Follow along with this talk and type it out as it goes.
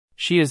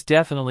She is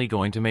definitely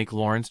going to make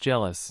Lawrence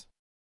jealous.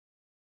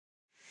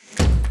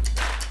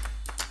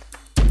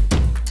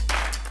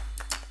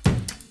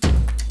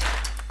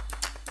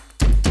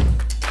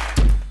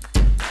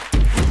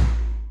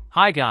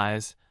 Hi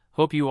guys,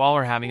 hope you all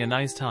are having a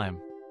nice time.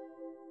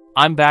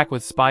 I'm back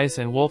with Spice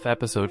and Wolf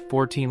episode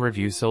 14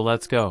 review, so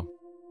let's go.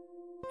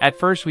 At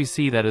first we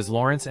see that as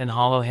Lawrence and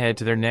Holo head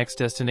to their next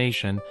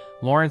destination,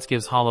 Lawrence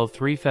gives Holo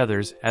 3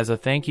 feathers as a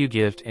thank you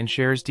gift and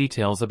shares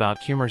details about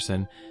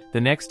Kumerson,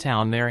 the next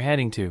town they are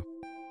heading to.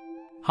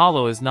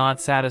 Holo is not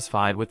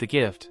satisfied with the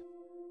gift.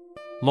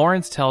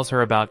 Lawrence tells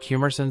her about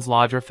Kumerson's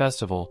Lodger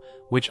Festival,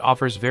 which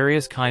offers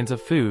various kinds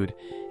of food,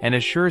 and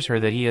assures her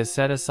that he has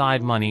set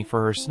aside money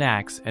for her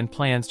snacks and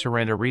plans to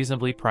rent a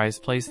reasonably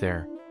priced place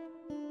there.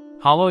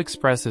 Holo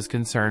expresses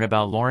concern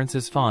about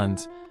Lawrence's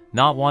funds,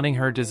 not wanting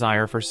her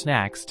desire for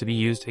snacks to be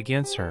used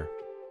against her.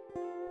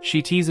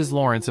 She teases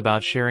Lawrence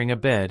about sharing a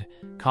bed,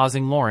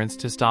 causing Lawrence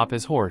to stop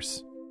his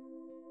horse.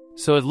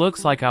 So it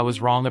looks like I was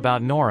wrong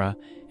about Nora,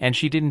 and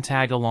she didn't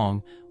tag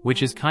along,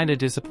 which is kinda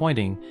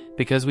disappointing,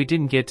 because we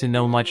didn't get to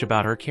know much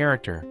about her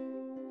character.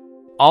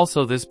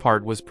 Also, this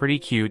part was pretty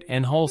cute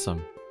and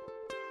wholesome.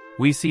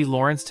 We see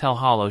Lawrence tell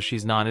Holo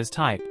she's not his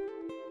type.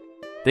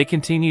 They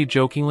continue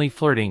jokingly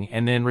flirting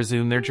and then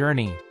resume their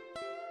journey.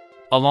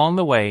 Along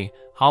the way,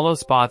 Holo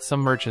spots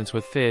some merchants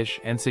with fish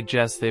and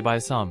suggests they buy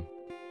some.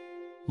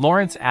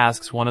 Lawrence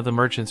asks one of the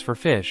merchants for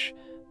fish,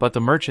 but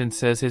the merchant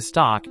says his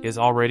stock is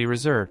already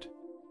reserved.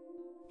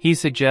 He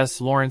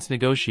suggests Lawrence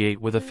negotiate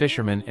with a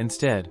fisherman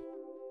instead.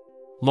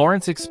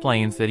 Lawrence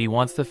explains that he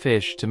wants the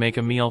fish to make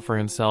a meal for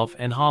himself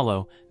and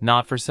Holo,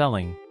 not for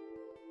selling.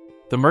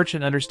 The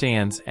merchant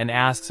understands and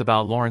asks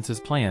about Lawrence's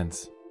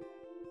plans.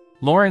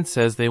 Lawrence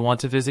says they want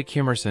to visit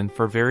Kumerson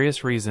for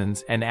various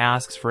reasons and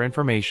asks for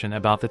information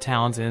about the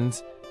town's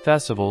inns,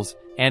 festivals,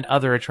 and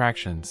other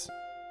attractions.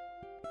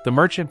 The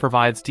merchant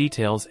provides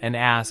details and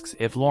asks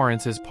if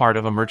Lawrence is part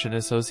of a merchant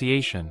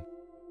association.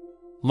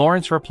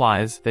 Lawrence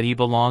replies that he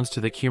belongs to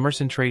the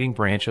Kumerson trading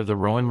branch of the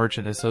Rowan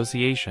Merchant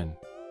Association.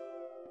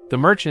 The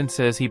merchant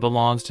says he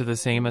belongs to the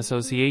same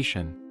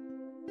association.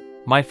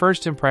 My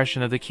first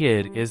impression of the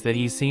kid is that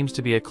he seems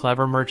to be a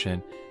clever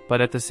merchant, but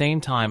at the same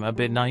time a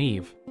bit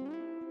naive.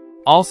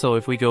 Also,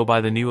 if we go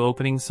by the new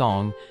opening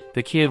song,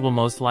 the kid will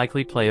most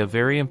likely play a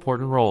very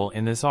important role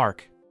in this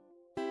arc.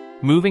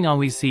 Moving on,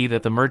 we see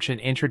that the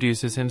merchant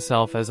introduces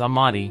himself as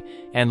Amadi,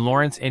 and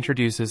Lawrence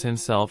introduces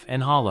himself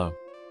and Holo.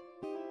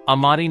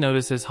 Amadi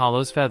notices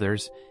Holo's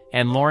feathers,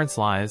 and Lawrence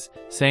lies,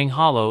 saying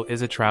Holo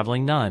is a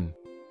traveling nun.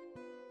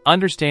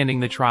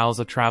 Understanding the trials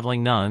of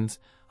traveling nuns,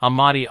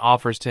 Amadi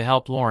offers to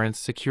help Lawrence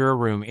secure a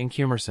room in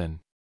Kumerson.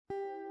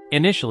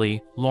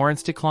 Initially,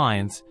 Lawrence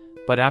declines,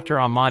 but after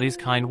Amadi's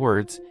kind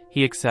words,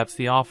 he accepts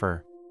the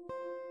offer.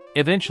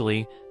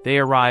 Eventually, they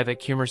arrive at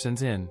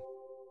Kumerson's inn.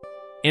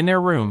 In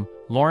their room,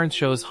 Lawrence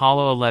shows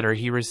Holo a letter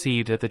he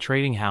received at the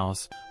trading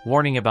house,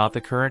 warning about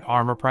the current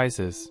armor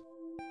prices.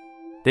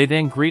 They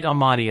then greet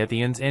Amadi at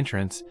the inn's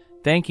entrance,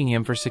 thanking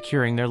him for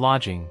securing their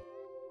lodging.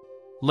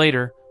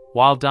 Later,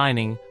 while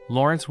dining,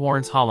 Lawrence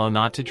warns Holo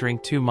not to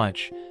drink too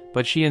much,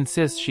 but she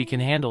insists she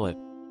can handle it.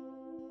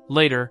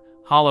 Later,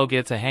 Holo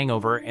gets a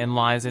hangover and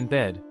lies in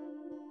bed.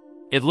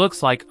 It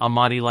looks like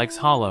Amadi likes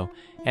Holo,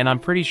 and I'm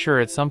pretty sure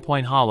at some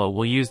point Holo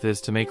will use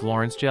this to make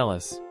Lawrence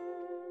jealous.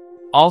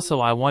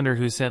 Also, I wonder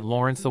who sent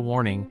Lawrence the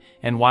warning,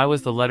 and why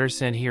was the letter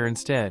sent here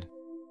instead.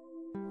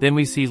 Then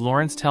we see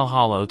Lawrence tell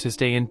Holo to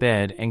stay in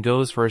bed and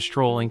goes for a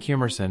stroll in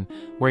Kumerson,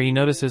 where he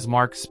notices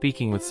Marc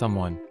speaking with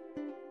someone.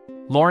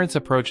 Lawrence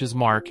approaches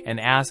Marc and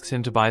asks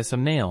him to buy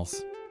some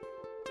nails.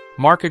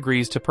 Marc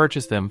agrees to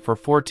purchase them for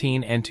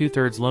 14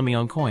 2/3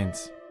 Lumion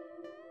coins.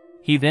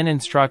 He then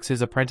instructs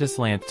his apprentice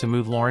Lance to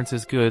move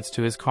Lawrence's goods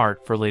to his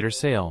cart for later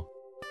sale.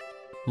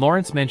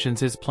 Lawrence mentions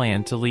his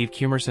plan to leave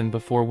Kumerson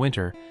before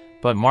winter,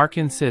 but Marc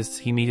insists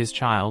he meet his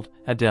child,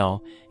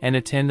 Adele, and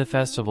attend the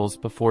festivals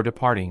before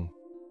departing.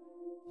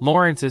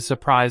 Lawrence is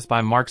surprised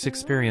by Marc's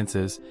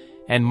experiences,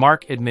 and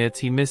Marc admits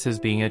he misses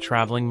being a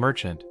traveling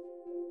merchant.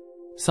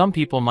 Some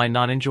people might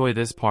not enjoy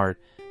this part,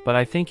 but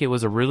I think it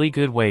was a really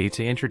good way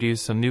to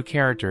introduce some new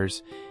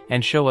characters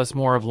and show us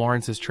more of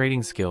Lawrence's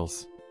trading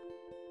skills.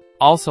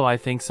 Also, I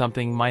think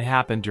something might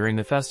happen during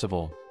the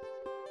festival.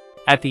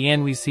 At the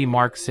end, we see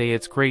Marc say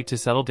it's great to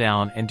settle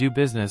down and do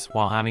business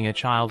while having a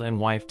child and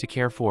wife to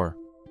care for.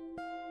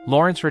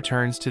 Lawrence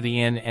returns to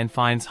the inn and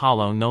finds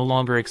Holo no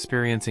longer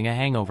experiencing a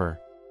hangover.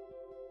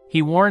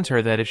 He warns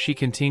her that if she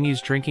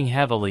continues drinking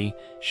heavily,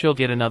 she'll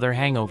get another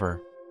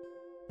hangover.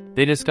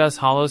 They discuss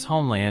Holo's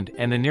homeland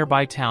and the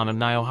nearby town of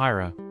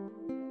Niohira.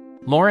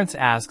 Lawrence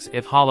asks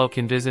if Holo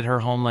can visit her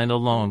homeland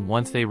alone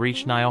once they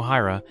reach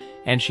Niohira,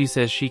 and she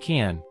says she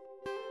can.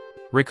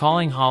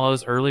 Recalling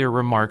Holo's earlier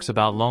remarks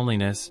about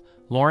loneliness,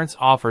 Lawrence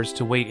offers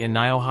to wait in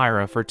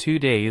Niohira for 2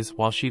 days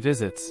while she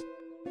visits.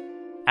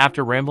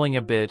 After rambling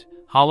a bit,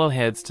 Holo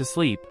heads to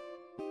sleep.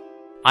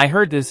 I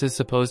heard this is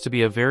supposed to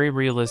be a very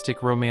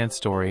realistic romance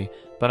story,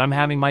 but I'm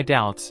having my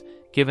doubts,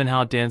 given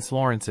how dense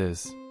Lawrence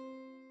is.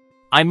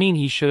 I mean,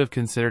 he should have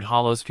considered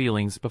Holo's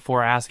feelings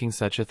before asking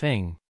such a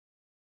thing.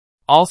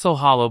 Also,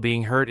 Holo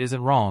being hurt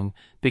isn't wrong,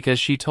 because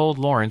she told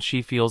Lawrence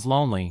she feels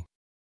lonely.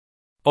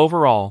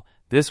 Overall,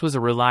 this was a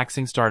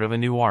relaxing start of a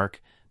new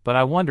arc, but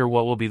I wonder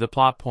what will be the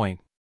plot point.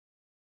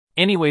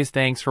 Anyways,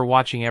 thanks for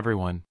watching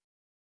everyone.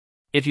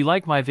 If you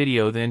like my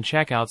video, then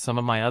check out some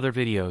of my other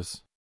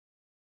videos.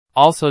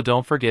 Also,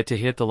 don't forget to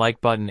hit the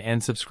like button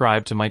and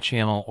subscribe to my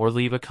channel, or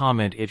leave a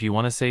comment if you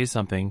want to say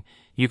something.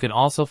 You can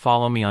also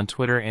follow me on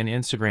Twitter and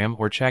Instagram,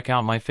 or check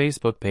out my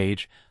Facebook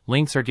page.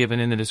 Links are given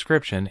in the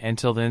description.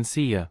 Until then,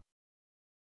 see ya.